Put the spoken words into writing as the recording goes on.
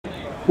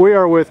We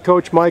are with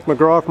Coach Mike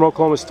McGraw from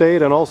Oklahoma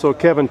State and also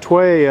Kevin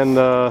Tway, and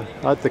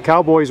the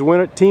Cowboys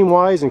win it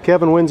team-wise and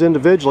Kevin wins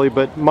individually.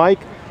 But Mike,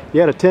 you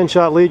had a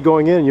 10-shot lead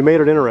going in and you made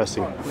it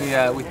interesting.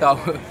 We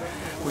thought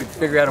we'd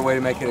figure out a way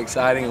to make it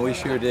exciting, and we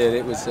sure did.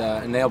 It was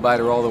a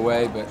nail-biter all the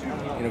way, but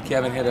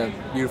Kevin hit a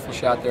beautiful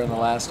shot there on the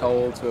last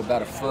hole to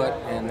about a foot,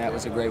 and that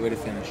was a great way to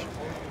finish.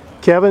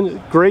 Kevin,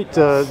 great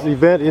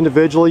event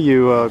individually.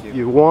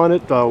 You won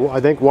it, I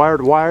think, wire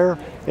to wire,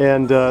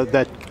 and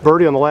that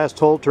birdie on the last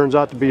hole turns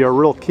out to be a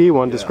real key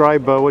one.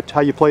 Describe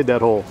how you played that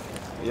hole.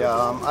 Yeah,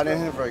 I didn't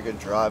hit a very good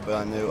drive, but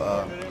I knew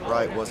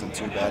right wasn't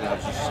too bad. I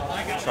was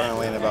just trying to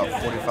land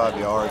about 45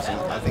 yards, and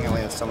I think I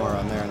landed somewhere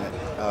around there, and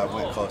it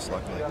went close,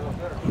 luckily.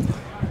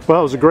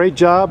 Well, it was a great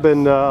job,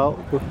 and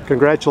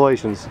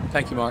congratulations.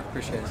 Thank you, Mark.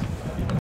 Appreciate it.